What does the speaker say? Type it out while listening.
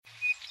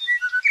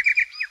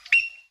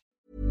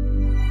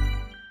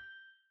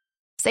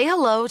Say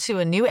hello to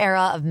a new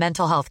era of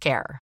mental health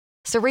care.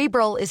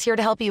 Cerebral is here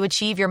to help you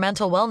achieve your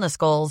mental wellness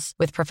goals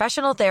with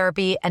professional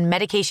therapy and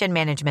medication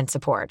management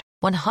support.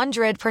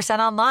 100%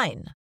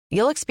 online.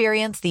 You'll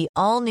experience the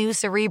all-new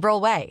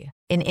Cerebral Way,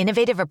 an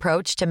innovative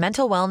approach to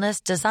mental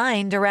wellness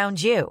designed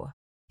around you.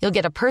 You'll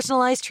get a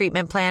personalized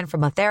treatment plan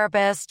from a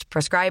therapist,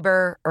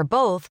 prescriber, or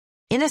both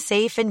in a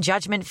safe and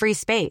judgment-free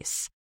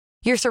space.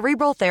 Your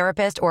Cerebral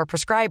therapist or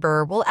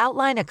prescriber will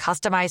outline a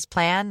customized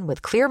plan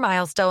with clear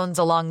milestones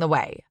along the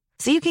way,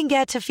 so you can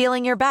get to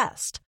feeling your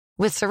best.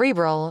 With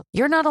Cerebral,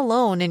 you're not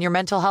alone in your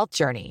mental health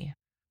journey.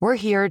 We're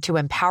here to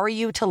empower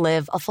you to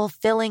live a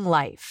fulfilling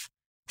life.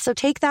 So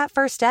take that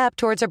first step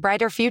towards a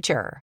brighter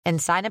future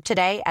and sign up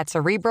today at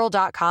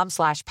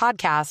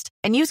Cerebral.com/podcast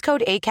and use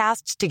code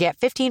ACAST to get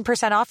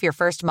 15% off your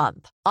first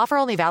month. Offer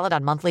only valid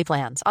on monthly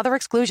plans. Other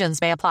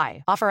exclusions may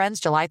apply. Offer ends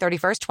July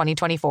 31st,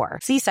 2024.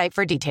 See site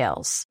for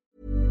details.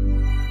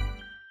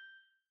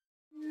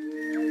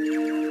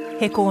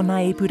 He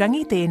kōna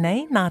ipurangi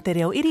tēnei nā te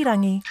reo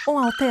irirangi o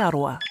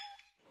Aotearoa.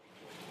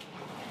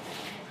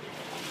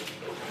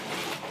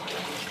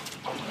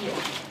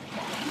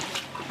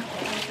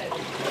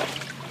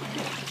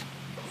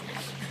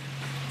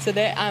 So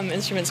that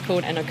instrument's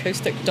called an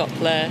acoustic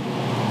Doppler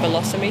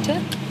velocimeter,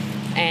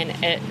 and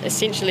it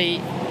essentially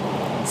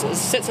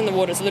sits in the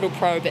water. It's a little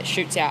probe that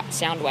shoots out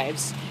sound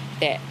waves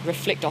that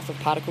reflect off of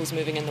particles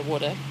moving in the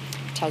water.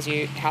 It tells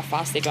you how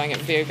fast they're going at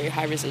very, very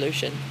high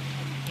resolution.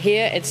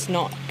 Here it's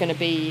not going to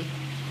be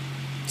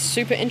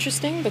super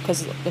interesting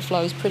because the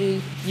flow is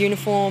pretty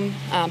uniform,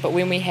 but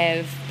when we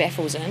have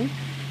baffles in,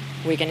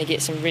 we're going to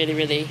get some really,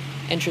 really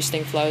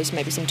interesting flows,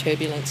 maybe some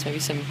turbulence, maybe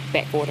some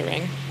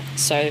backwatering.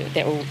 So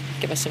that will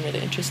give us some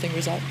really interesting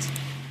results.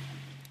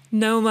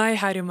 Nau mai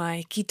haere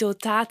mai, ki tō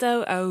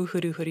tātou au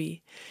huruhuri.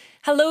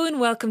 Hello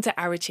and welcome to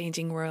Our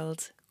Changing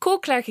World. Ko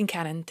Clark and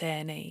Cannon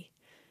tēnei.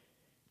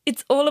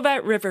 It's all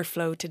about river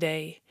flow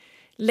today.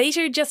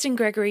 Later, Justin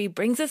Gregory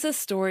brings us a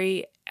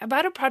story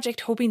about a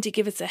project hoping to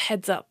give us a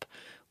heads up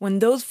when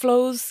those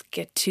flows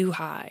get too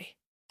high.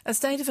 A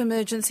state of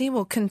emergency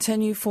will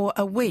continue for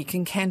a week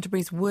in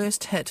Canterbury's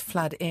worst-hit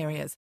flood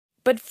areas.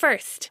 But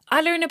first,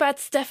 I learn about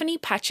Stephanie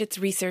Patchett's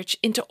research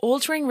into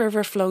altering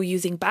river flow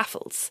using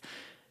baffles.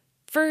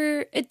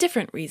 For a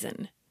different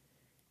reason.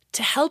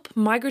 To help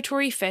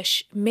migratory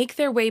fish make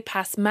their way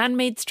past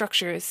man-made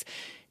structures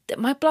that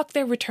might block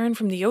their return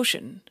from the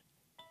ocean.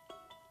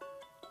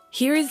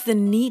 Here is the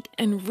neat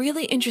and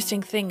really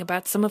interesting thing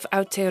about some of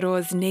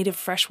Aotearoa's native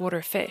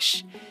freshwater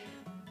fish.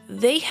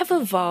 They have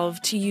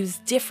evolved to use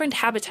different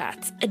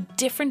habitats at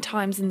different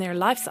times in their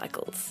life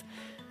cycles.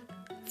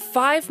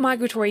 5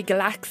 migratory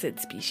galaxid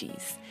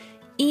species,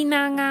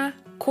 inanga,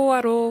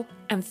 koaro,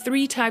 and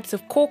 3 types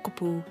of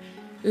kokopu,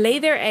 lay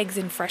their eggs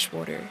in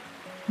freshwater,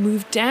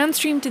 move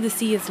downstream to the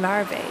sea as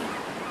larvae,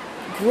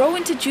 grow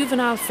into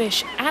juvenile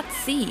fish at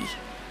sea,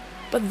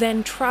 but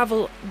then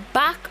travel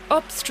back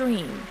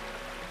upstream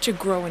to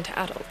grow into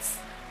adults.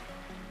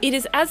 It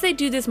is as they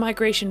do this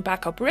migration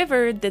back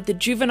upriver that the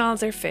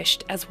juveniles are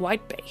fished as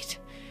whitebait.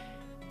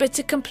 But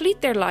to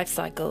complete their life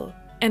cycle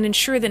and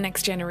ensure the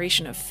next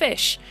generation of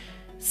fish,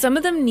 some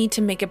of them need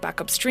to make it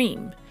back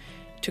upstream,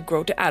 to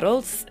grow to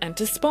adults and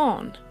to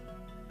spawn.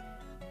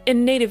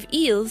 And native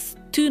eels,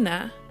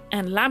 tuna,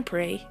 and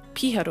lamprey,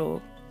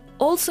 piharo,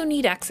 also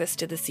need access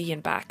to the sea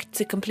and back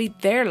to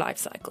complete their life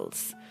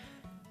cycles.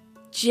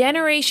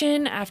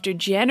 Generation after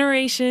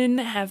generation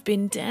have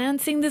been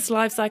dancing this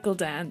life cycle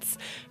dance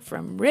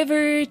from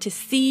river to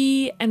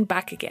sea and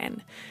back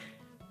again,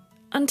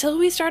 until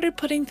we started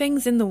putting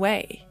things in the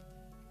way.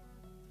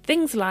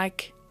 Things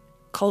like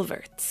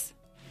culverts.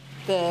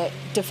 The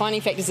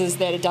defining factors is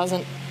that it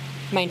doesn't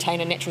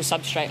maintain a natural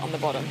substrate on the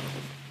bottom.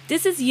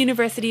 This is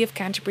University of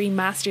Canterbury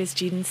Master's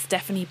student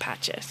Stephanie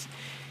Patchett.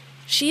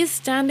 She is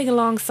standing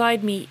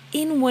alongside me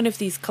in one of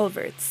these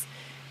culverts.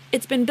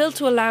 It's been built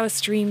to allow a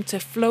stream to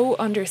flow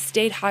under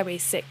State Highway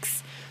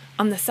 6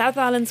 on the South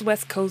Island's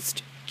west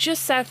coast,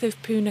 just south of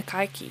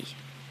Punakaiki.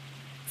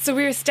 So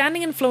we are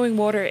standing in flowing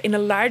water in a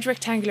large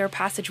rectangular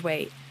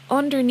passageway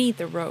underneath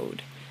the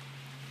road.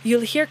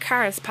 You'll hear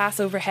cars pass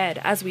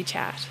overhead as we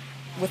chat.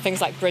 With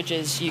things like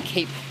bridges, you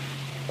keep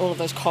all of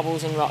those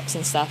cobbles and rocks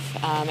and stuff,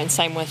 and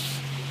same with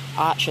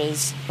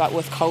arches, but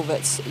with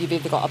culverts, you've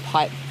either got a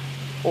pipe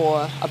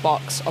or a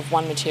box of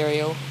one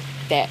material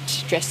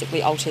that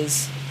drastically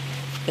alters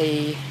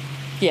the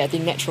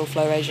natural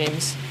flow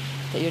regimes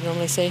that you'd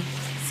normally see.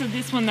 So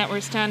this one that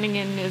we're standing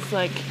in is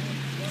like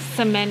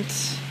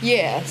cement?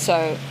 Yeah,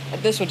 so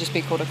this would just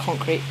be called a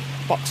concrete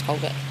box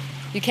culvert.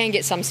 You can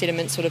get some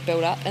sediment sort of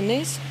build up in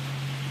these,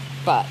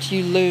 but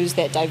you lose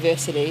that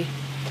diversity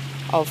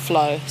of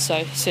flow.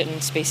 So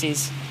certain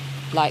species,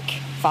 like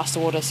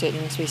faster water,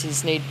 certain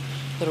species need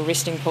little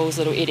resting pools,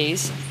 little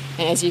eddies.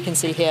 And as you can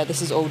see here,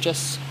 this is all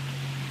just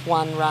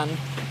one run.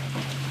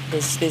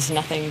 There's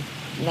nothing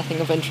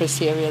of interest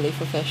here really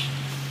for fish.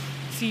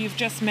 So you've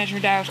just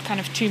measured out kind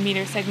of 2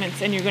 metre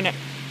segments, and you're going to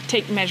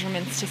take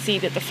measurements to see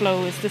that the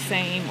flow is the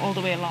same all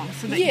the way along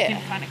so that you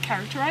can kind of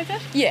characterise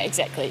it? Yeah,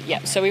 exactly.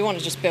 Yeah. So we want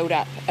to just build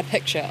up a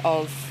picture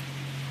of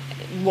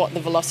what the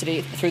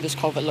velocity through this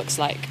culvert looks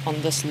like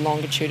on this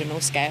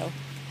longitudinal scale.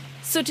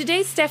 So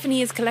today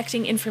Stephanie is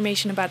collecting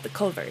information about the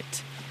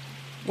culvert.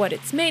 What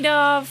it's made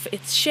of,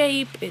 its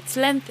shape, its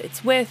length,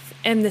 its width,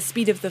 and the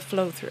speed of the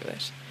flow through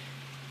it.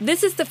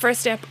 This is the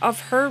first step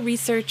of her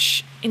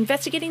research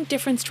investigating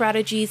different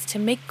strategies to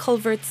make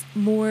culverts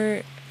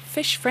more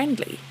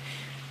fish-friendly,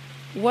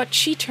 what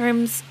she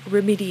terms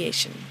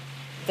remediation.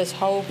 This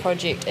whole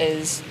project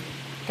is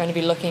going to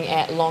be looking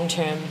at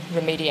long-term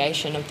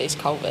remediation of these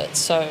culverts.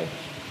 So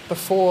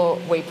before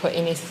we put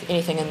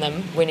anything in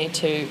them, we need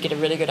to get a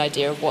really good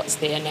idea of what's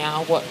there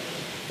now, what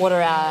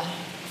are our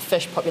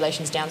fish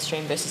populations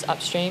downstream versus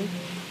upstream,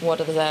 what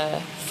are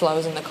the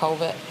flows in the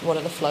culvert, what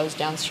are the flows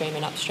downstream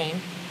and upstream,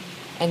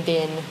 and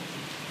then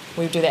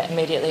we do that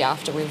immediately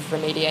after we've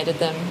remediated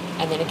them,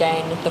 and then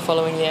again the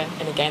following year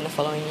and again the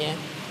following year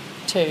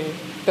to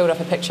build up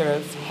a picture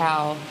of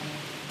how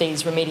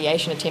these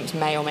remediation attempts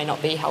may or may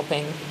not be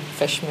helping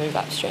fish move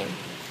upstream.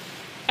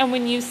 And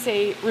when you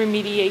say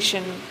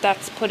remediation,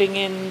 that's putting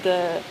in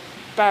the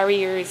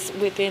barriers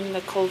within the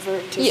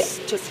culvert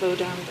to slow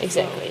down the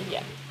Exactly, flow.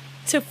 yeah.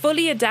 To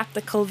fully adapt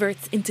the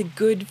culverts into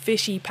good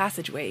fishy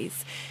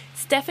passageways,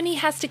 Stephanie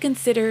has to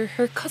consider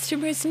her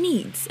customers'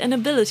 needs and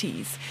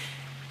abilities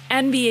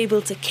and be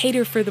able to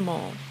cater for them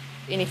all.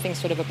 Anything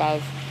sort of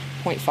above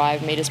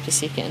 0.5 metres per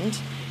second,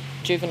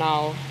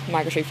 juvenile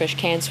migratory fish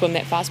can swim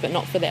that fast, but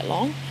not for that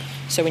long.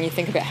 So when you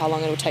think about how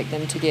long it'll take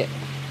them to get,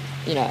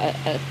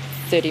 a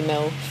 30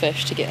 mil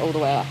fish to get all the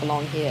way up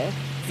along here.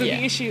 So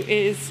the issue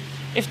is,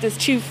 if there's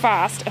too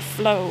fast a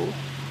flow,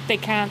 they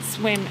can't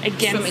swim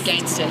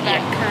against it.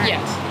 That current.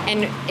 Yeah.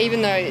 And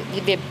even though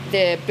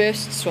their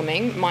burst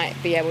swimming might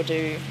be able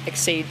to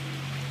exceed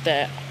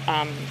the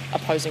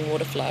opposing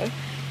water flow,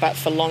 but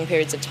for long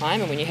periods of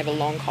time, and when you have a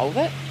long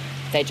culvert,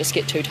 they just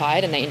get too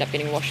tired and they end up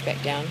getting washed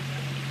back down.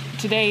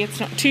 Today it's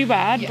not too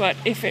bad, but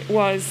if it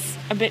was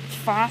a bit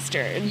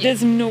faster,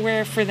 there's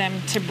nowhere for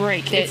them to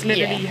break. It's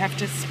literally you have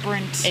to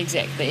sprint.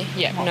 Exactly,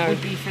 yeah. What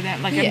would be for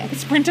them? Like a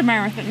sprint a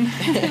marathon.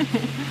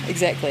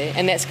 Exactly,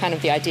 and that's kind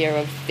of the idea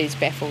of these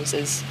baffles,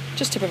 is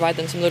just to provide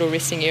them some little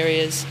resting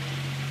areas,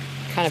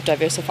 kind of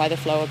diversify the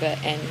flow a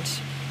bit, and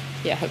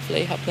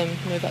hopefully help them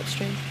move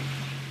upstream.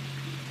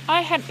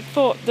 I had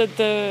thought that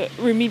the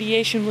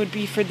remediation would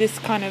be for this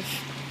kind of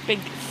big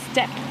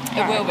step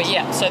part. It will be,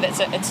 yeah. So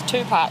it's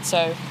two parts.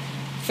 So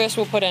first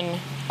we'll put in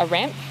a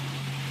ramp.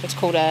 It's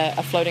called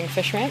a floating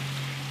fish ramp.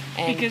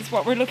 And because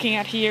what we're looking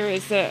at here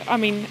is,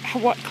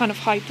 what kind of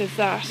height does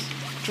that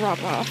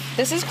drop off?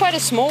 This is quite a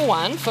small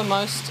one for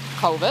most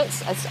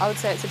culverts. I would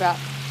say it's about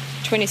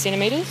 20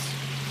 centimetres.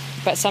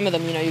 But some of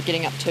them, you're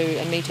getting up to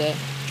a metre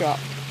drop.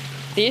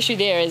 The issue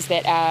there is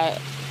that our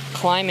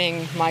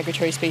climbing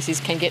migratory species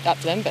can get up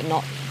to them, but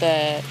not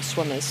the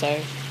swimmers. So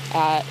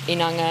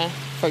inanga,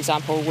 for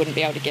example, wouldn't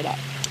be able to get up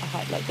a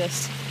height like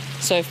this.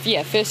 So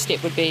first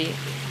step would be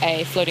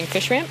a floating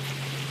fish ramp,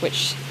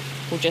 which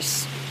will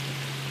just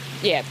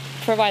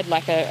provide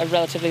like a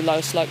relatively low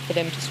slope for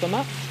them to swim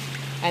up.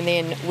 And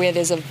then where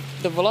the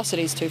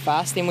velocity is too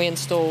fast, then we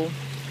install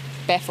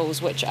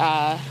baffles, which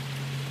are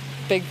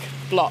big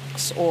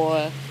blocks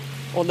or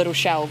little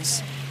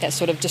shelves that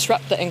sort of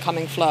disrupt the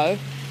incoming flow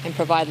and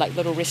provide like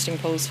little resting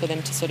pools for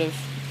them to sort of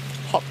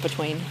hop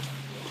between.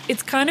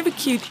 It's kind of a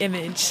cute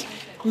image.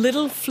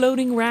 Little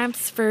floating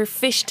ramps for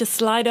fish to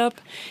slide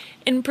up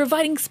and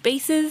providing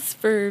spaces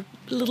for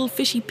little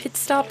fishy pit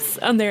stops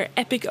on their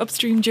epic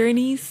upstream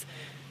journeys.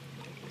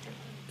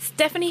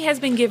 Stephanie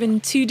has been given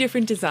 2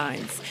 different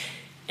designs,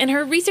 and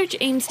her research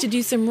aims to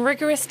do some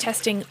rigorous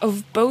testing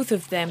of both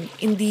of them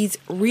in these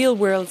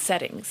real-world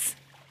settings.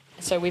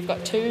 So we've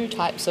got 2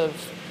 types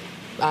of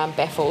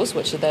baffles,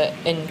 which are the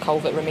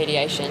in-culvert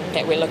remediation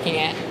that we're looking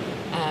at.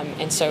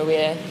 And so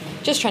we're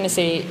just trying to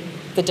see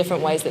the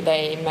different ways that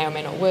they may or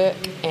may not work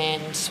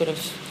and sort of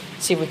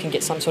see if we can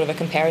get some sort of a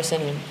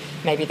comparison, and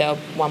maybe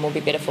one will be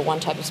better for one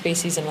type of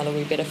species, another will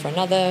be better for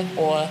another,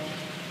 or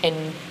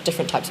in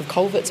different types of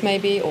culverts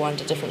maybe, or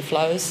under different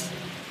flows.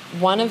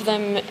 One of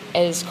them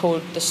is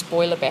called the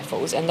spoiler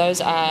baffles, and those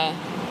are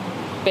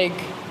big,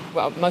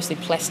 mostly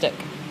plastic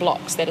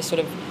blocks that are sort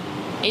of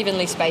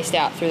evenly spaced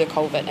out through the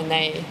culvert, and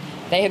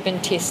they have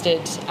been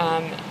tested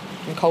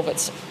in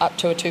culverts up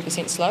to a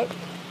 2% slope.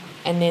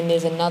 And then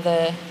there's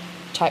another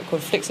type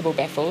called flexible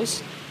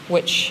baffles,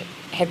 which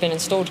have been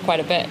installed quite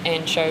a bit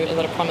and show a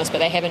lot of promise, but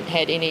they haven't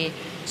had any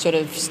sort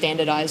of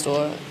standardised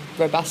or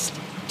robust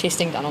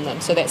testing done on them.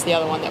 So that's the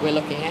other one that we're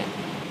looking at.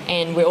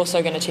 And we're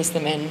also going to test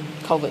them in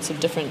culverts of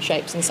different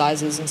shapes and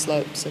sizes and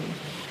slopes. And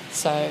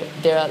so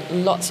there are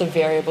lots of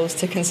variables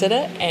to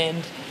consider,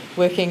 and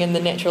working in the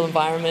natural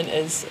environment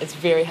it's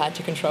very hard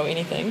to control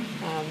anything.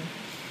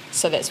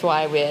 So that's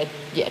why we're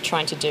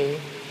trying to do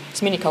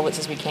as many culverts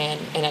as we can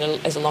and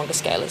as a longer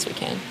scale as we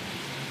can.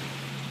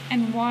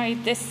 And why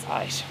this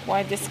site?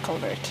 Why this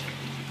culvert?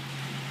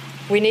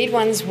 We need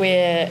ones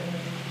where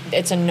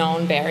it's a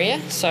known barrier,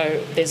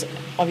 so there's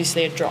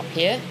obviously a drop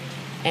here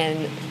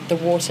and the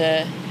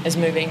water is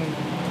moving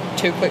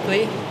too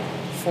quickly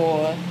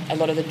for a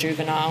lot of the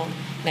juvenile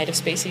native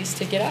species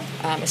to get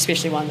up,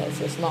 especially one that's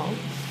this long.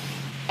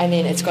 And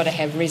then it's got to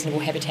have reasonable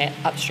habitat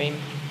upstream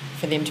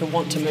for them to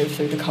want to move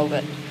through the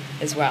culvert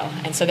as well.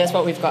 And so that's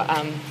what we've got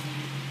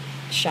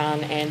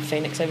Sian and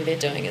Phoenix over there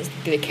doing, is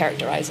they're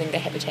characterising the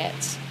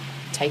habitats,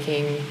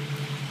 taking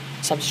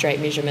substrate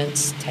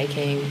measurements,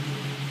 taking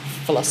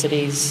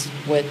velocities,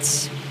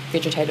 widths,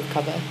 vegetative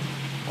cover,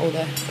 all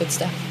the good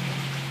stuff.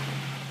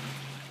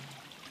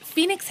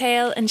 Phoenix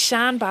Hale and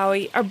Sian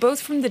Bowie are both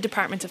from the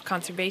Department of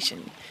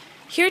Conservation,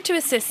 here to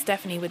assist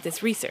Stephanie with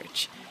this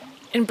research,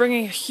 in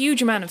bringing a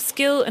huge amount of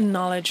skill and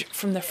knowledge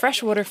from the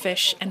freshwater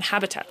fish and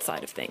habitat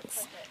side of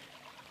things.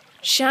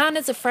 Sian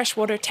is a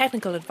freshwater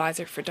technical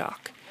advisor for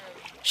DOC.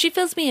 She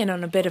fills me in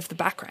on a bit of the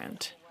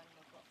background.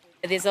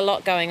 There's a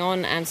lot going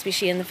on,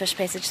 especially in the fish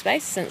passage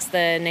space, since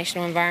the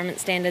National Environment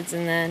Standards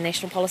and the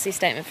National Policy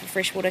Statement for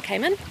Freshwater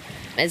came in.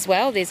 As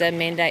well, there's a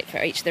mandate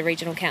for each of the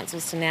regional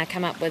councils to now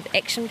come up with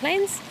action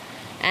plans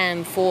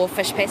for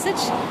fish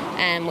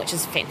passage, which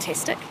is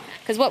fantastic.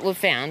 Because what we've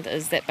found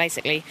is that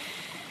basically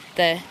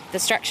the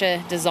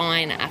structure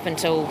design up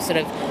until sort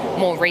of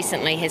more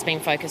recently has been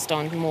focused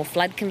on more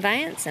flood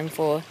conveyance and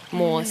for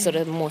more sort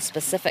of more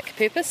specific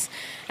purpose,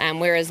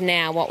 whereas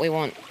now what we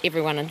want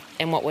everyone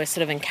and what we're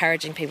sort of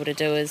encouraging people to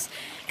do is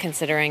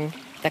considering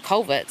the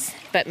culverts,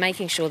 but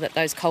making sure that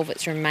those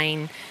culverts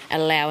remain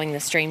allowing the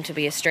stream to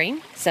be a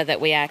stream, so that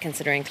we are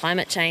considering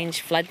climate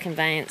change, flood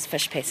conveyance,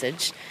 fish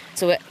passage.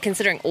 So we're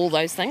considering all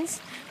those things,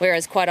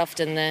 whereas quite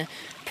often the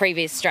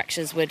previous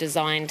structures were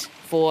designed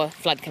for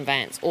flood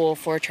conveyance or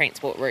for a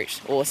transport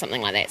route or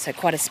something like that, so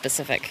quite a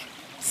specific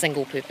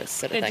single purpose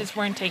sort of thing. They just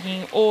weren't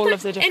taking all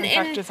of the different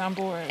factors on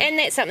board. And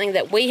that's something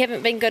that we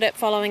haven't been good at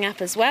following up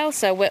as well,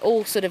 so we're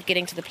all sort of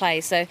getting to the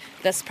play. So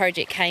this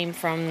project came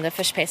from the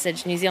Fish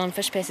Passage, New Zealand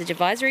Fish Passage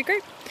Advisory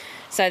Group.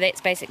 So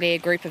that's basically a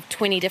group of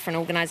 20 different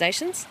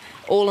organisations,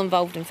 all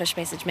involved in fish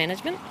passage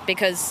management,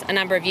 because a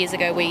number of years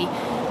ago we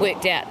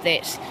worked out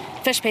that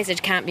fish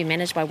passage can't be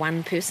managed by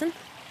one person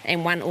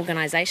and one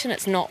organisation.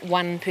 It's not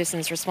one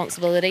person's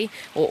responsibility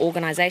or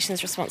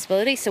organisation's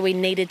responsibility, so we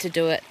needed to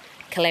do it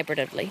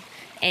collaboratively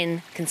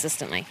and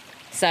consistently.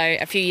 So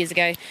a few years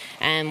ago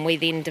we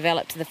then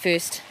developed the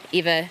first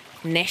ever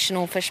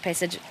national fish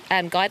passage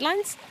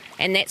guidelines,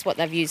 and that's what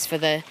they've used for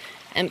the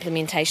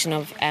implementation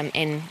of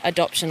and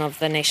adoption of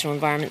the National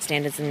Environment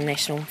Standards and the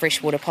National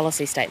Freshwater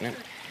Policy Statement.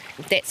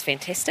 That's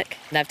fantastic.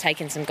 They've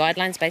taken some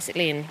guidelines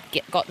basically and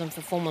got them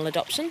for formal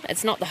adoption.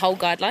 It's not the whole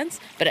guidelines,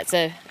 but it's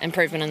an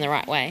improvement in the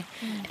right way.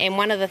 And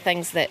one of the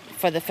things that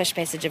for the Fish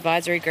Passage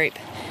Advisory Group,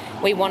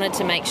 we wanted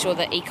to make sure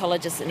that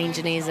ecologists and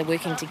engineers are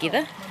working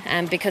together,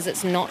 because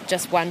it's not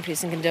just one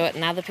person can do it,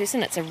 another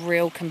person. It's a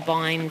real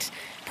combined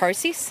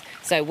process.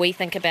 So we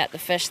think about the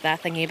fish, they're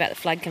thinking about the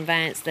flood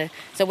conveyance.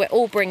 So we're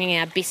all bringing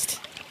our best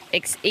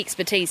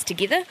expertise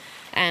together.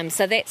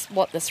 So that's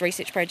what this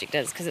research project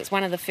is, because it's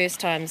one of the first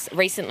times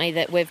recently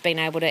that we've been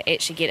able to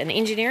actually get an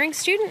engineering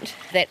student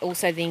that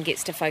also then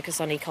gets to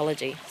focus on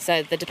ecology.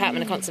 So the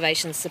Department of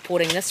Conservation is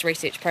supporting this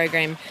research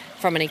program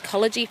from an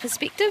ecology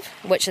perspective,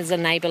 which is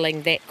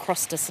enabling that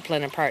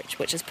cross-discipline approach,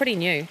 which is pretty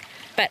new,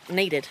 but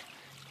needed.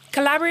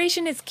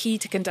 Collaboration is key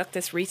to conduct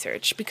this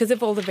research because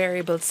of all the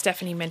variables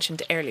Stephanie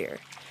mentioned earlier.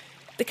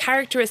 The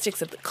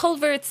characteristics of the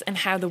culverts and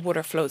how the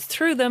water flows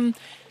through them,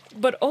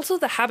 but also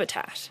the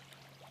habitat.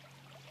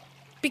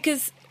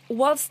 Because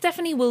while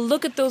Stephanie will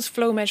look at those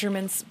flow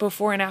measurements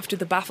before and after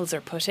the baffles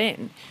are put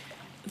in,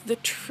 the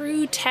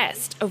true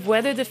test of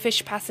whether the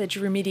fish passage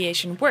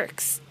remediation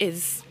works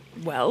is,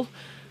 well,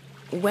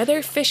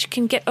 whether fish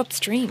can get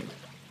upstream.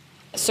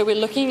 So we're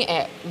looking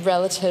at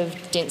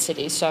relative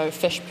density, so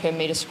fish per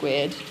metre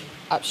squared,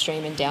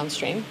 upstream and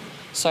downstream.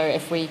 So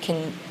if we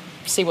can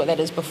see what that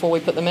is before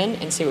we put them in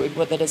and see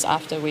what that is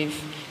after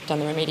we've done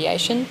the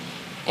remediation,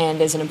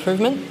 and there's an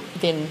improvement,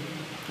 then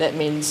that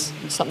means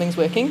something's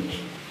working.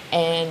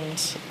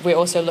 And we're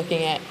also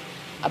looking at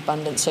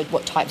abundance, so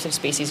what types of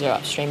species are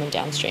upstream and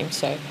downstream.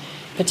 So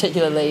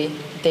particularly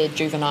the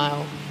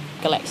juvenile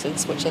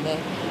galaxids, which are the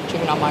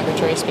juvenile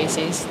migratory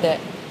species that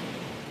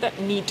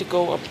need to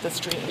go up the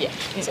stream. Yeah,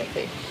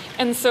 exactly.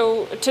 And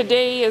so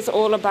today is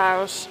all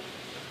about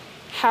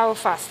how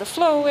fast the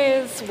flow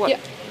is, what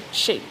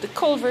shape the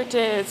culvert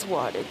is,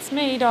 what it's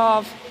made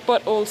of,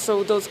 but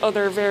also those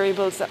other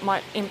variables that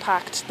might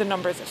impact the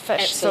numbers of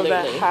fish. Absolutely.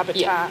 So the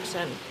habitat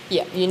and...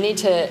 Yeah, you need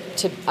to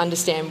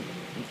understand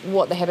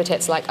what the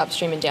habitat's like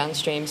upstream and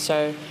downstream.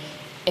 So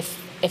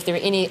if there are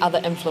any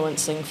other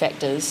influencing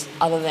factors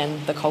other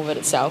than the culvert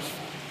itself,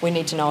 we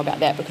need to know about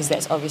that, because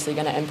that's obviously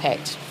going to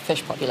impact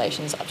fish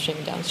populations upstream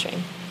and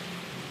downstream.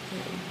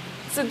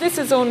 So this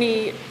is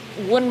only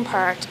one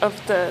part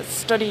of the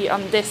study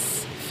on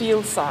this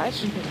field site.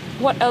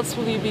 Mm-hmm. What else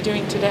will you be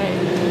doing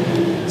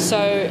today?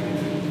 So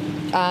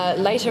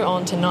later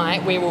on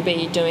tonight we will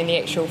be doing the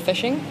actual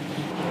fishing.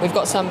 We've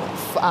got some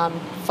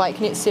fight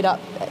nets set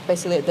up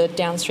basically at the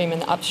downstream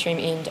and the upstream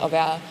end of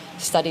our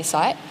study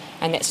site,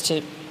 and that's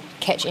to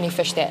catch any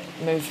fish that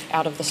move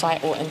out of the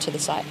site or into the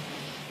site.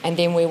 And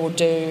then we will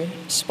do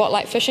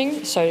spotlight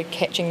fishing, so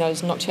catching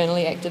those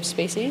nocturnally active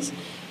species.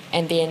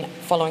 And then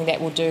following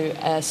that, we'll do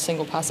a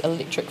single pass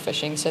electric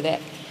fishing, so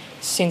that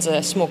sends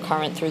a small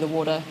current through the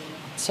water,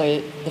 so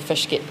the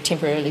fish get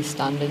temporarily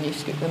stunned and you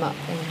scoop them up.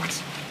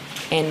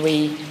 And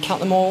we count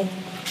them all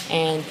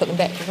and put them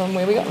back from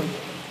where we got them.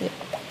 Yep.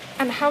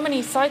 And how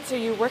many sites are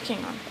you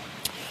working on?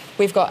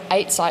 We've got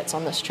 8 sites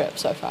on this trip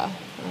so far.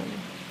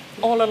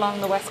 All along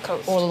the west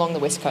coast? All along the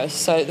west coast.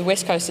 So the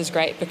west coast is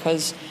great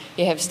because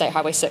you have State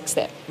Highway 6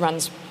 that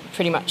runs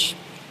pretty much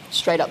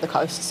straight up the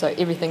coast, so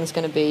everything's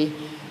going to be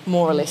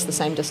more or less the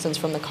same distance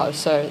from the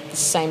coast, so the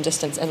same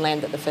distance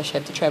inland that the fish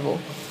have to travel,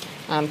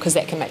 because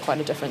that can make quite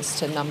a difference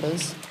to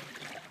numbers.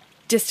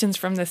 Distance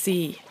from the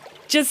sea.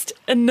 Just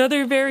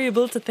another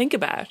variable to think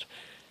about.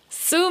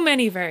 So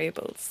many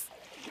variables.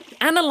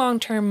 And a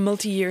long-term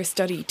multi-year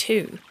study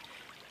too.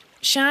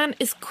 Shan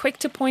is quick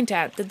to point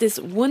out that this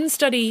one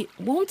study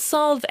won't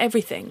solve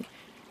everything,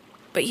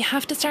 but you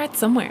have to start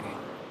somewhere.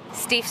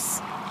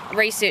 Steph's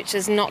research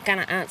is not going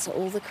to answer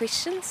all the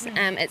questions.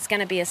 It's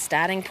going to be a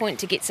starting point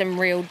to get some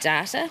real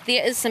data.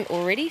 There is some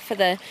already for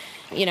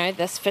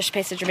this fish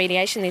passage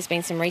remediation. There's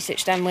been some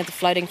research done with the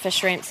floating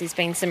fish ramps. There's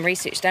been some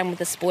research done with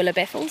the spoiler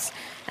baffles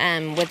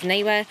with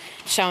NIWA,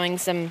 showing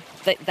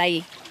that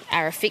they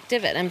are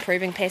effective at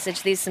improving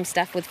passage. There's some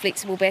stuff with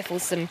flexible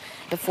baffles, some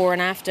before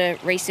and after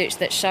research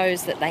that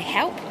shows that they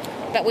help.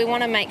 But we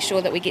want to make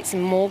sure that we get some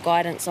more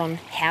guidance on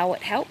how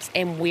it helps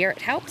and where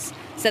it helps,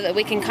 so that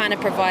we can kind of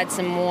provide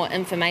some more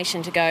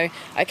information to go,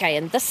 okay,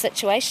 in this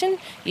situation,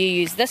 you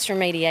use this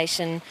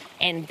remediation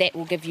and that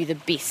will give you the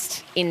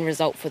best end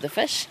result for the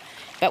fish.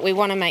 But we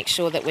want to make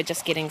sure that we're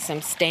just getting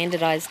some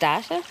standardised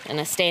data in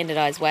a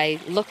standardised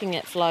way, looking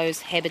at flows,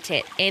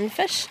 habitat and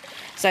fish.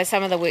 So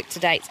some of the work to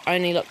date's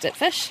only looked at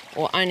fish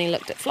or only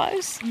looked at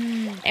flows.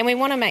 And we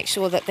want to make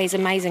sure that these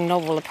amazing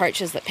novel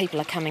approaches that people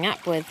are coming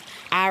up with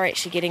are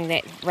actually getting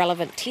that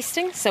relevant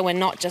testing, so we're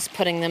not just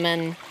putting them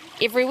in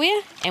everywhere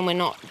and we're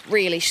not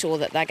really sure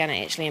that they're going to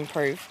actually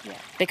improve.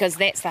 Because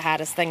that's the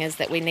hardest thing, is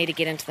that we need to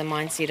get into the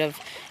mindset of,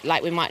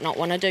 like, we might not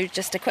want to do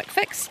just a quick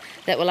fix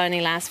that will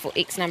only last for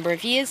X number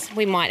of years.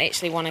 We might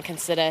actually want to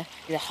consider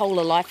the whole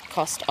of life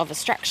cost of a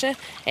structure.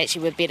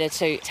 Actually, we're better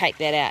to take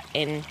that out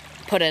and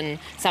put in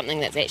something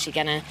that's actually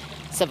going to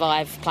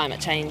survive climate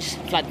change,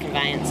 flood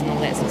conveyance and all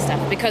that sort of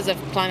stuff. Because of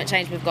climate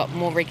change, we've got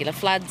more regular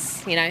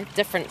floods,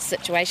 different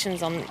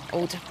situations on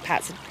all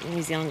parts of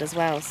New Zealand as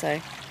well. So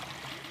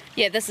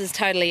yeah, this is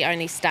totally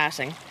only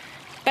starting.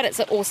 But it's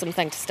an awesome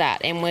thing to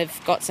start, and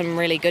we've got some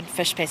really good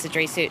fish passage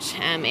research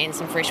and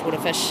some freshwater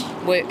fish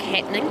work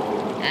happening.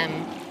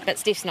 But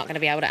Steph's not going to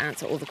be able to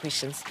answer all the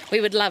questions.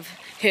 We would love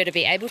her to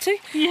be able to.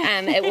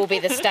 It will be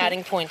the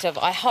starting point of,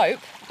 I hope,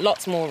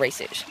 lots more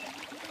research.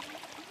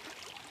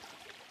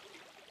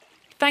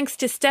 Thanks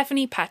to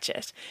Stephanie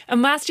Patchett, a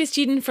master's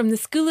student from the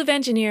School of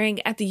Engineering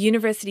at the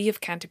University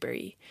of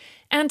Canterbury,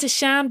 and to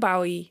Shan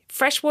Bowie,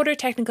 Freshwater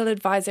Technical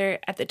Advisor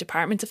at the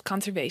Department of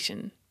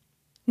Conservation.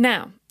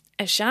 Now,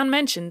 as Shan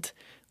mentioned,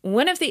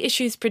 one of the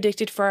issues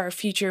predicted for our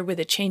future with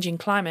a changing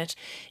climate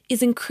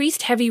is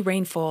increased heavy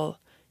rainfall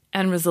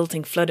and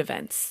resulting flood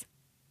events.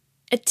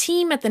 A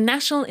team at the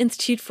National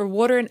Institute for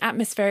Water and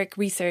Atmospheric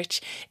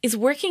Research is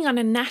working on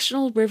a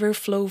national river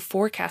flow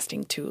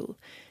forecasting tool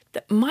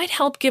that might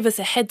help give us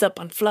a heads up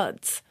on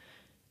floods.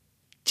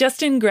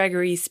 Justin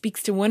Gregory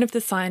speaks to one of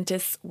the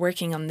scientists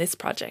working on this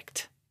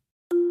project.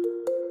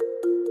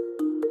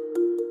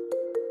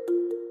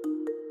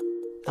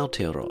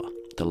 Aotearoa,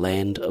 the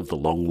land of the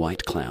long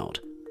white cloud,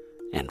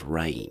 and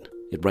rain.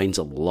 It rains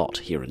a lot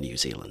here in New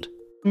Zealand.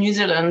 New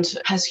Zealand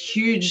has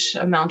huge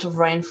amount of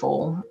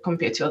rainfall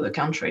compared to other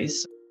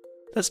countries.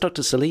 That's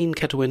Dr. Celine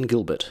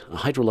Catouin-Gilbert, a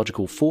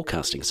hydrological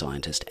forecasting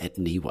scientist at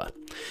NIWA.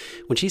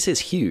 When she says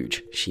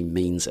huge, she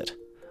means it.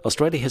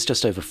 Australia has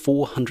just over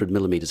 400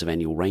 millimetres of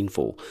annual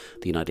rainfall,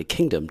 the United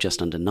Kingdom just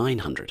under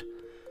 900.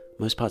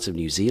 Most parts of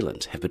New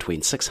Zealand have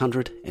between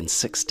 600 and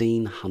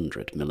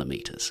 1,600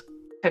 millimetres.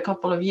 A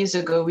couple of years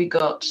ago, we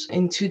got,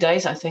 in 2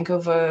 days, I think,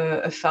 over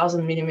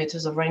 1,000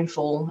 millimetres of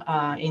rainfall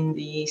in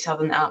the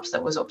Southern Alps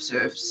that was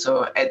observed.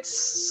 So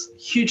it's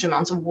huge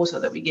amounts of water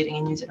that we're getting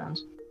in New Zealand.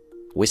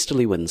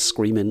 Westerly winds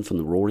scream in from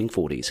the roaring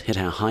 40s, hit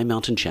our high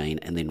mountain chain,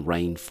 and then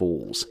rain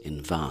falls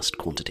in vast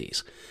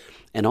quantities.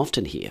 And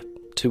often here,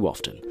 too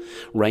often,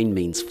 rain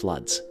means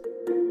floods.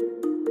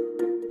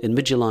 In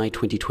mid-July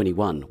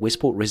 2021,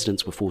 Westport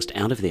residents were forced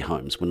out of their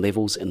homes when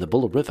levels in the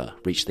Buller River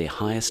reached their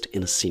highest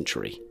in a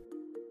century.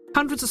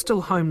 Hundreds are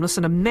still homeless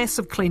and a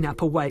massive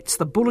clean-up awaits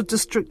the Buller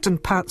district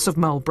and parts of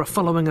Marlborough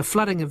following a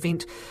flooding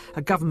event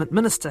a government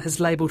minister has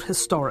labelled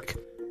historic.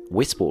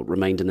 Westport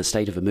remained in a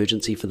state of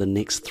emergency for the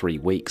next 3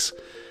 weeks,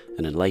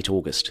 and in late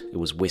August it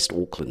was West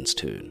Auckland's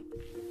turn.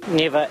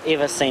 Never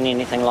ever seen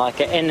anything like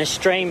it, and the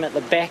stream at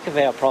the back of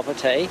our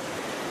property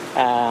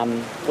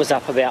was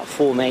up about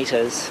 4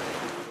 metres.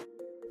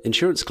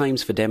 Insurance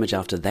claims for damage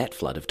after that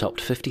flood have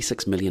topped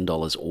 $56 million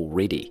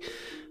already.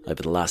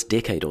 Over the last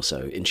decade or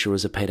so,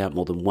 insurers have paid out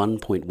more than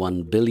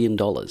 $1.1 billion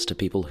to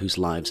people whose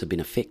lives have been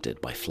affected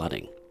by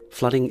flooding.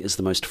 Flooding is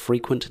the most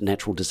frequent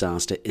natural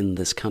disaster in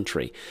this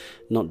country,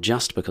 not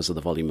just because of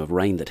the volume of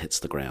rain that hits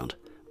the ground,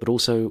 but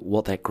also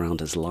what that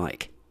ground is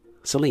like.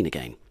 Celine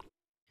again.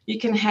 You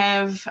can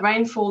have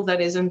rainfall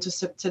that is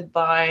intercepted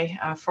by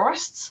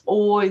forests,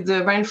 or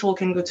the rainfall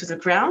can go to the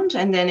ground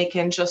and then it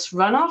can just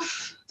run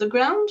off the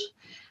ground,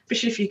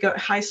 especially if you've got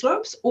high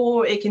slopes,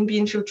 or it can be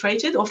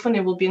infiltrated. Often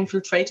it will be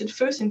infiltrated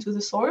first into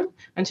the soil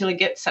until it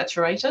gets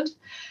saturated.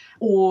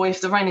 Or if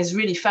the rain is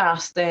really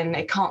fast, then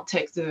it can't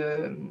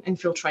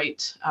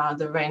infiltrate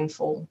the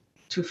rainfall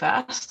too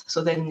fast.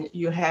 So then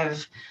you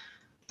have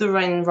the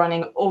rain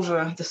running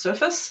over the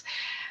surface.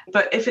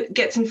 But if it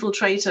gets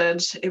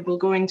infiltrated, it will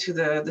go into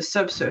the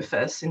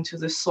subsurface, into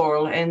the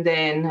soil, and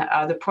then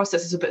the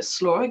process is a bit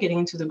slower getting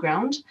into the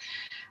ground.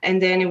 And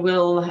then it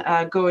will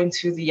go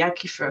into the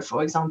aquifer,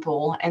 for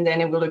example, and then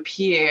it will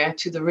appear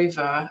to the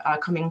river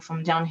coming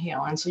from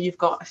downhill. And so you've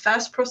got a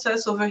fast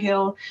process over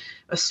hill,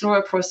 a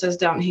slower process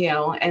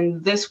downhill,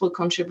 and this will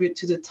contribute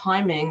to the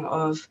timing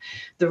of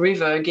the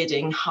river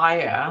getting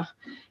higher.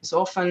 So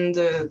often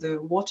the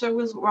water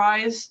will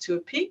rise to a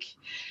peak,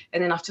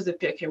 and then after the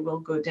peak, it will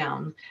go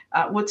down.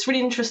 What's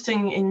really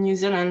interesting in New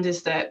Zealand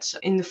is that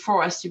in the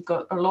forest, you've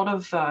got a lot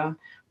of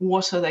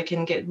water that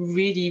can get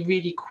really,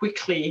 really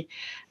quickly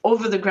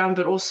over the ground,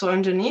 but also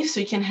underneath.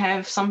 So you can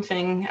have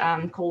something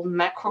called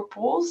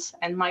macropores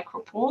and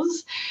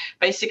micropores.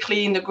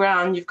 Basically, in the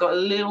ground, you've got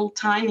little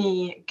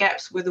tiny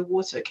gaps where the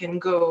water can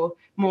go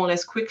more or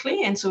less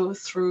quickly. And so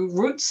through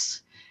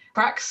roots,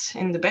 cracks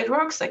in the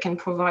bedrocks, that can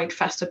provide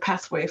faster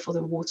pathway for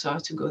the water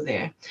to go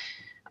there.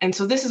 And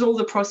so this is all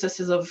the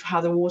processes of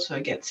how the water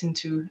gets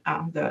into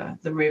the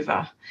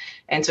river.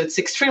 And so it's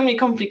extremely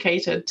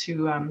complicated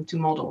to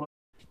model.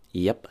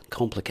 Yep,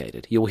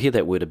 complicated. You'll hear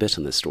that word a bit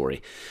in this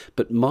story.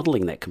 But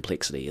modelling that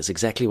complexity is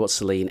exactly what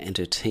Celine and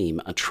her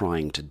team are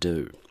trying to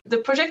do. The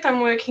project I'm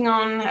working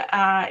on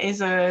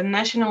is a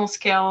national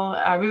scale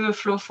river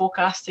flow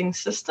forecasting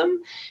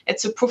system.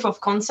 It's a proof of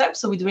concept,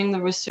 so we're doing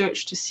the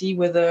research to see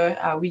whether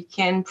we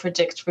can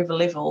predict river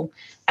level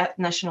at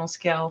national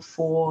scale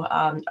for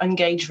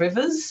ungauged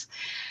rivers.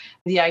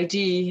 The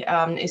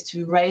idea is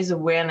to raise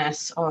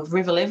awareness of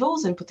river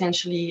levels and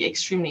potentially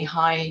extremely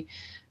high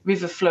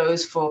river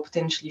flows for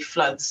potentially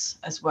floods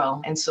as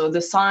well. And so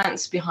the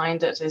science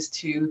behind it is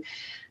to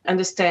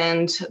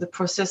understand the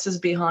processes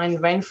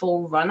behind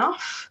rainfall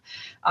runoff,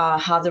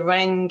 how the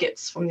rain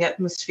gets from the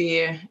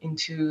atmosphere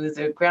into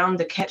the ground,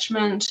 the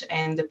catchment,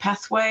 and the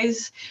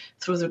pathways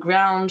through the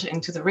ground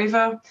into the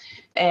river,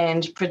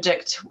 and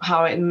predict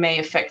how it may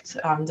affect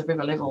the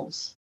river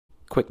levels.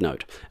 Quick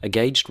note, a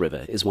gauged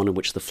river is one in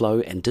which the flow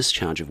and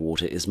discharge of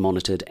water is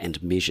monitored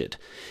and measured.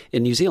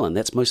 In New Zealand,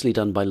 that's mostly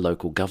done by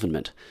local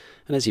government.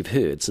 And as you've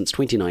heard, since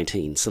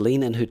 2019,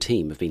 Celine and her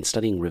team have been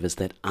studying rivers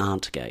that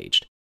aren't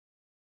gauged.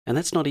 And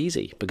that's not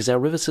easy, because our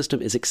river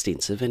system is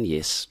extensive and,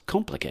 yes,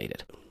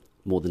 complicated.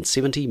 More than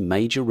 70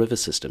 major river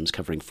systems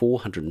covering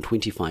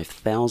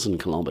 425,000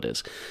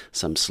 kilometres,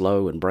 some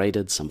slow and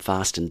braided, some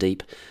fast and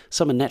deep,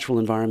 some in natural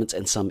environments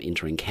and some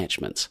entering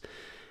catchments.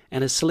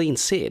 And as Celine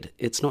said,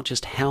 it's not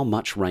just how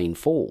much rain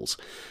falls,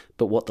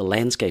 but what the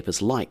landscape is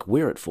like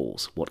where it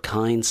falls, what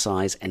kind,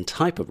 size and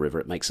type of river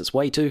it makes its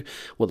way to,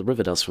 what the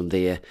river does from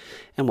there,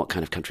 and what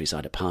kind of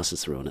countryside it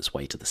passes through on its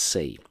way to the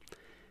sea.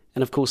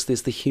 And of course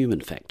there's the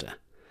human factor.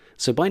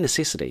 So by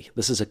necessity,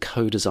 this is a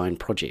co-design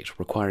project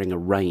requiring a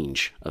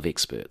range of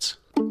experts.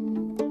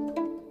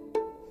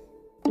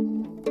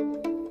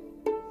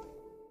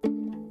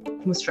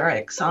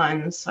 Atmospheric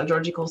science,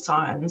 hydrological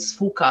science,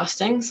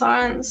 forecasting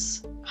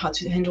science, how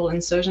to handle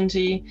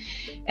uncertainty,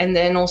 and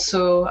then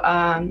also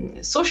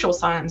social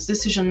science,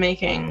 decision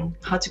making,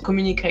 how to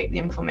communicate the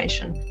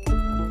information.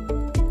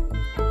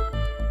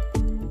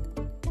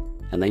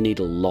 And they need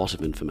a lot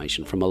of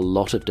information from a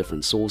lot of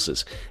different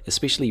sources,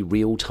 especially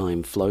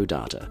real-time flow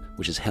data,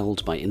 which is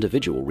held by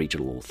individual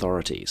regional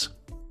authorities.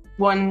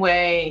 One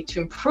way to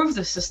improve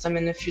the system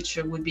in the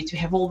future would be to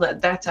have all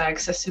that data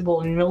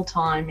accessible in real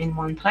time in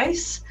one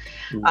place.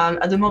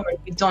 At the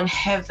moment, we don't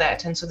have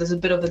that, and so there's a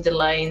bit of a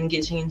delay in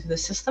getting into the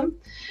system.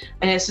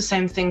 And it's the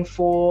same thing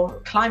for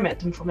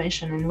climate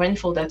information and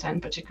rainfall data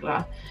in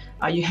particular.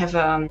 You have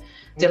a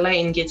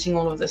delay in getting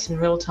all of this in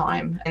real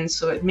time, and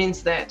so it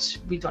means that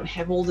we don't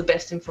have all the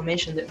best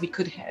information that we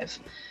could have.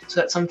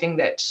 So that's something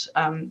that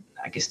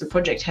I guess the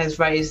project has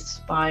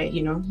raised by,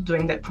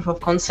 doing that proof of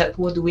concept.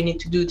 What do we need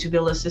to do to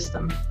build a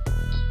system?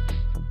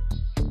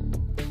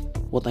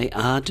 What they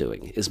are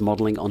doing is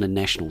modelling on a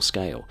national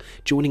scale,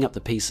 joining up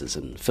the pieces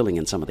and filling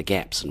in some of the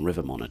gaps in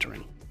river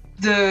monitoring.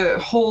 The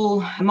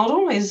whole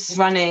model is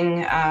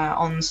running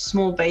on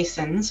small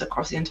basins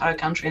across the entire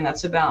country, and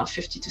that's about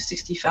 50 to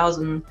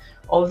 60,000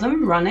 of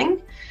them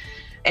running,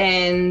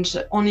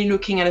 and only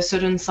looking at a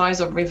certain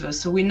size of rivers.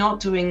 So we're not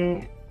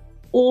doing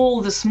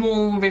all the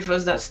small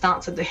rivers that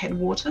starts at the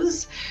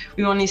headwaters.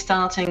 We're only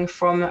starting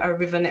from a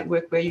river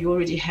network where you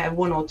already have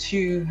one or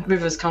two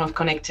rivers kind of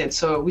connected.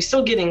 So we're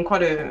still getting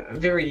quite a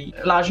very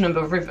large number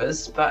of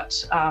rivers,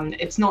 but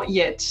it's not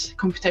yet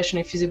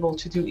computationally feasible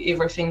to do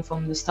everything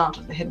from the start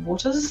of the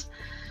headwaters.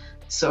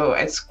 So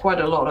it's quite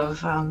a lot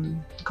of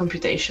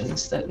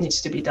computations that needs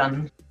to be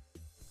done.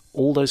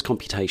 All those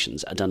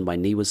computations are done by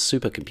NIWA's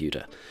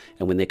supercomputer,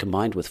 and when they're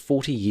combined with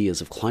 40 years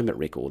of climate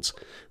records,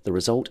 the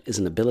result is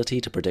an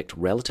ability to predict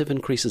relative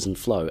increases in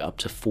flow up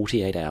to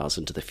 48 hours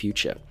into the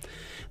future.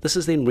 This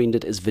is then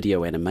rendered as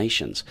video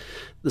animations.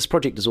 This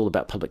project is all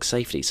about public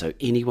safety, so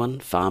anyone,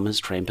 farmers,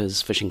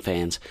 trampers, fishing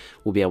fans,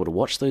 will be able to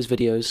watch those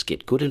videos,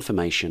 get good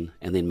information,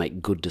 and then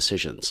make good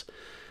decisions.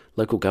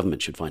 Local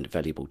government should find it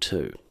valuable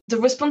too. The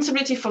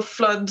responsibility for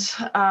flood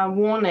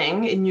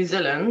warning in New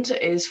Zealand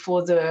is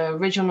for the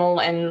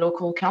regional and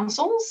local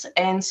councils.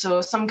 And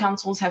so some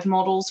councils have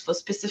models for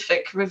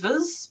specific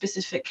rivers,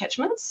 specific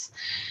catchments.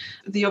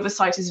 The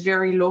oversight is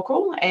very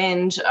local,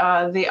 and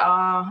there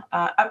are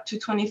up to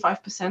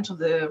 25% of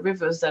the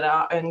rivers that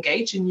are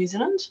engaged in New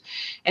Zealand.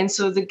 And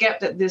so the gap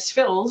that this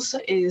fills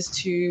is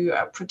to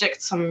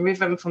predict some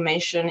river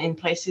information in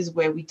places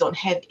where we don't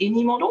have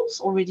any models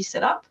already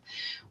set up,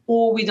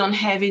 or we don't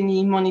have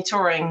any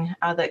monitoring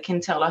that can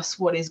tell us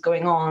what is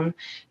going on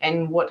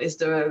and what is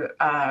the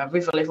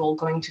river level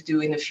going to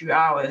do in a few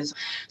hours.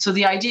 So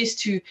the idea is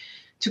to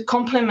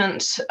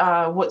complement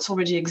what's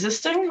already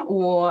existing,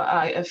 or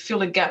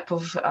fill a gap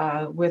of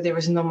where there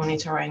is no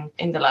monitoring.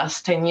 In the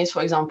last 10 years,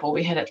 for example,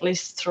 we had at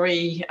least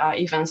 3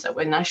 events that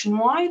were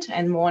nationwide,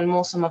 and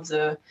more some of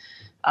the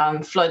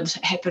floods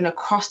happen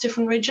across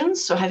different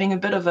regions. So having a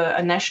bit of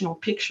a national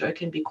picture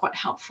can be quite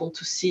helpful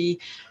to see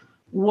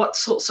what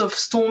sorts of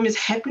storm is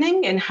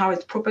happening and how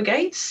it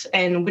propagates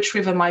and which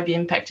river might be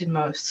impacted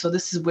most. So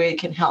this is where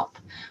it can help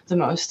the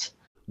most.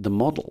 The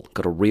model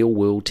got a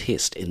real-world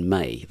test in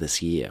May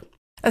this year.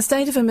 A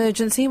state of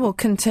emergency will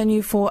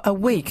continue for a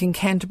week in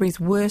Canterbury's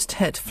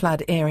worst-hit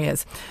flood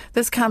areas.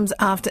 This comes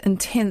after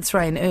intense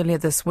rain earlier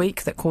this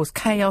week that caused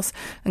chaos,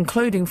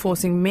 including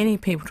forcing many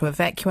people to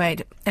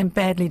evacuate and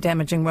badly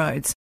damaging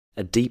roads.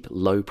 A deep,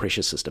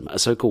 low-pressure system, a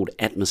so-called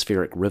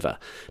atmospheric river,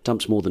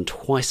 dumps more than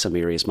twice some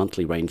areas'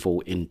 monthly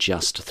rainfall in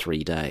just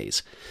 3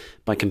 days.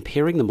 By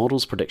comparing the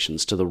model's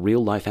predictions to the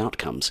real-life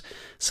outcomes,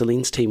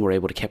 Celine's team were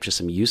able to capture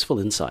some useful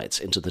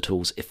insights into the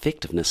tool's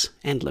effectiveness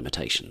and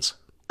limitations.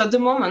 At the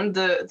moment,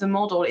 the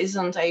model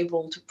isn't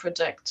able to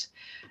predict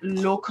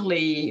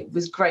locally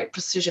with great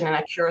precision and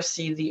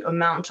accuracy the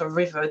amount of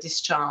river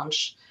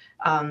discharge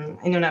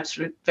in an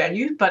absolute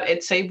value, but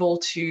it's able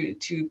to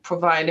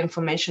provide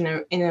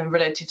information in a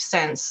relative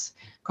sense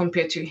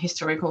compared to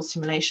historical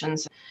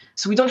simulations.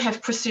 So we don't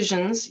have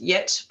precisions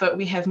yet, but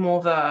we have more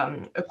of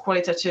a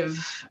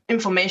qualitative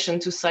information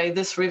to say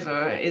this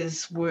river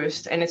is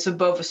worst and it's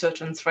above a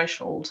certain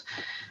threshold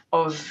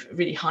of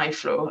really high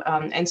flow.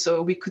 And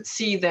so we could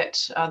see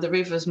that the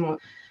rivers more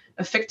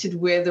affected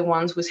were the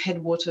ones with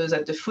headwaters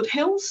at the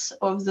foothills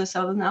of the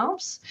Southern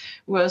Alps,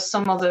 whereas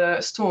some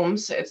other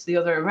storms, it's the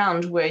other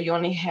around, where you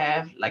only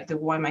have like the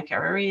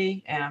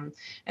Waimakariri and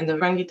the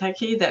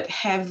Rangitaki that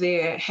have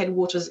their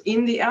headwaters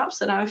in the Alps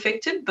that are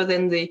affected, but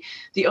then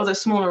the other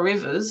smaller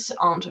rivers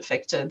aren't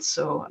affected.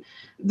 So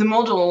the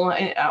model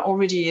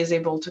already is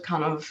able to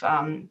kind of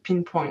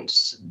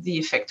pinpoint the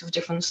effect of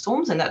different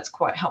storms, and that's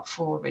quite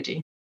helpful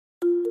already.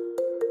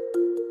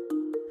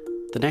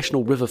 The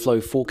National River Flow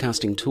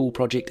Forecasting Tool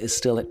project is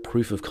still at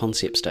proof of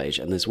concept stage,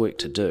 and there's work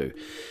to do.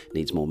 It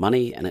needs more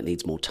money and it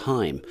needs more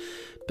time.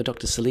 But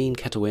Dr. Celine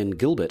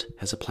Catoën-Gilbert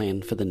has a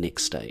plan for the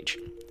next stage.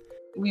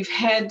 We've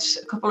had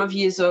a couple of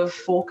years of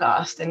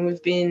forecast, and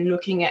we've been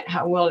looking at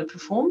how well it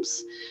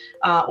performs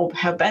or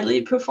how badly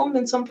it performed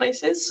in some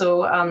places.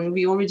 So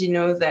we already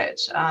know that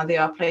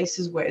there are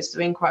places where it's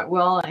doing quite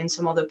well, and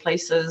some other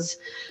places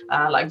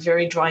like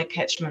very dry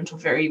catchment or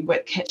very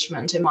wet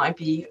catchment, it might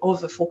be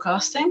over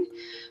forecasting.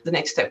 The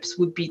next steps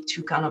would be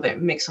to kind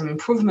of make some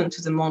improvement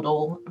to the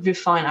model,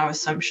 refine our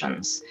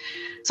assumptions.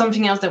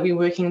 Something else that we're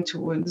working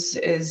towards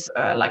is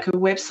like a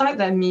website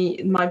that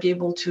might be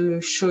able to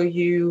show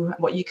you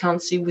what you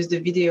can't see with the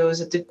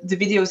videos. The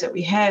videos that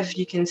we have,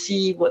 you can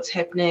see what's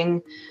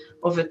happening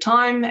over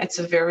time. It's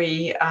a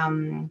very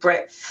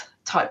breadth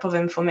type of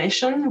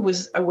information.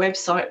 With a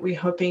website, we're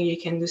hoping you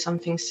can do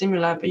something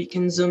similar, but you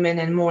can zoom in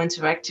and more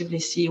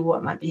interactively see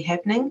what might be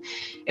happening.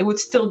 It would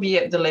still be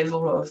at the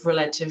level of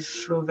relative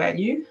flow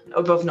value,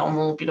 above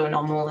normal, below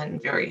normal,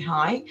 and very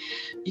high.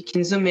 You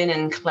can zoom in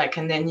and click,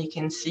 and then you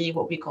can see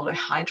what we call a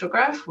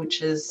hydrograph,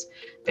 which is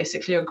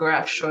basically a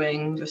graph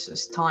showing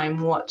versus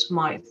time what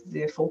might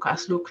the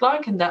forecast look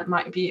like, and that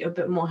might be a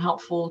bit more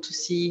helpful to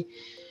see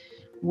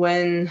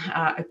when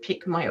a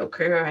peak might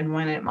occur and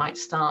when it might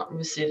start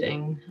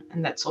receding,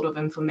 and that sort of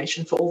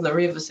information for all the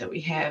rivers that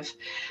we have.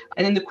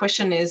 And then the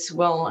question is,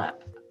 well,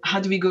 how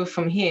do we go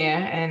from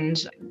here?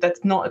 And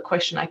that's not a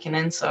question I can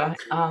answer.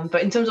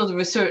 But in terms of the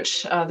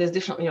research, there's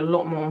definitely a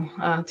lot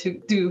more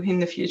to do in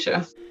the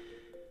future.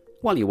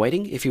 While you're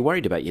waiting, if you're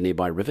worried about your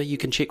nearby river, you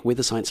can check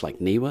weather sites like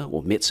NIWA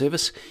or Met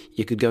Service.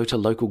 You could go to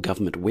local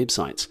government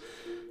websites,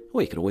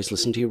 or you could always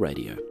listen to your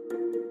radio.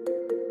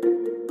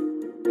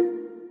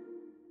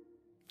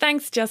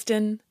 Thanks,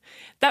 Justin.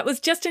 That was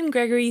Justin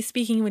Gregory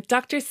speaking with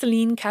Dr.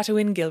 Celine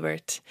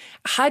Catoën-Gilbert,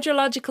 a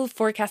hydrological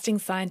forecasting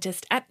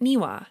scientist at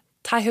NIWA,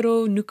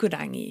 Taihiro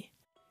Nukurangi.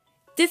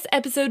 This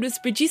episode was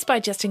produced by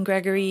Justin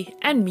Gregory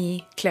and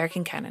me, Claire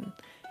Kincannon.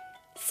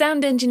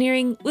 Sound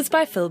engineering was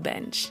by Phil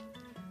Bench.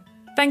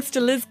 Thanks to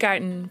Liz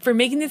Garton for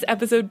making this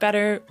episode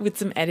better with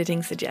some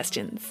editing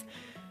suggestions.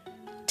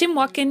 Tim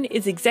Watkin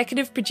is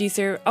executive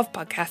producer of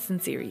podcasts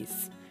and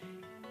series.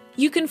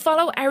 You can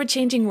follow Our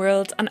Changing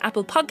World on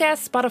Apple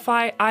Podcasts,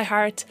 Spotify,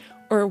 iHeart,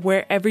 or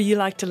wherever you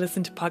like to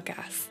listen to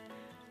podcasts.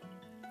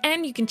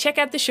 And you can check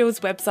out the show's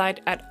website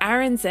at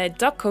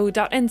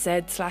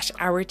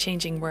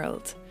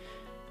rnz.co.nz/ourchangingworld.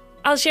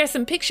 I'll share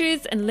some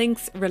pictures and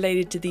links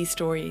related to these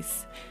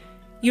stories.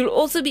 You'll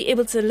also be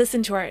able to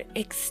listen to our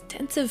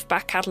extensive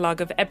back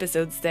catalogue of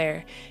episodes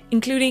there,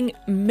 including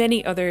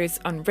many others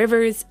on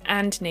rivers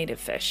and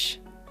native fish.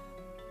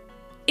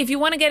 If you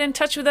want to get in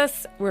touch with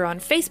us, we're on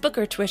Facebook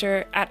or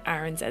Twitter at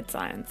RNZ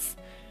Science.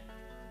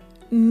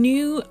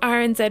 New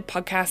RNZ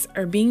podcasts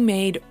are being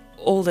made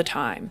all the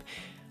time.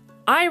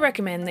 I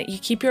recommend that you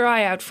keep your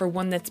eye out for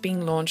one that's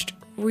being launched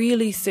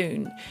really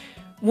soon.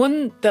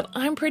 One that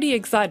I'm pretty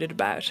excited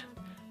about.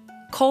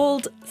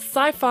 Called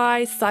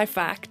Sci-Fi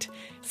Sci-Fact,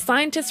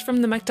 scientists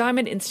from the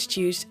MacDiarmid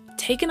Institute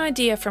take an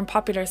idea from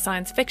popular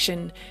science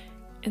fiction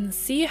and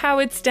see how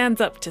it stands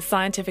up to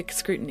scientific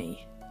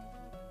scrutiny.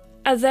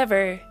 As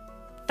ever,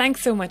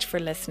 thanks so much for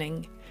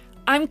listening.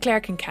 I'm Claire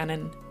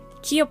Kincannon.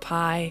 Kia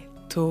pai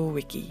tō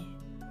wiki.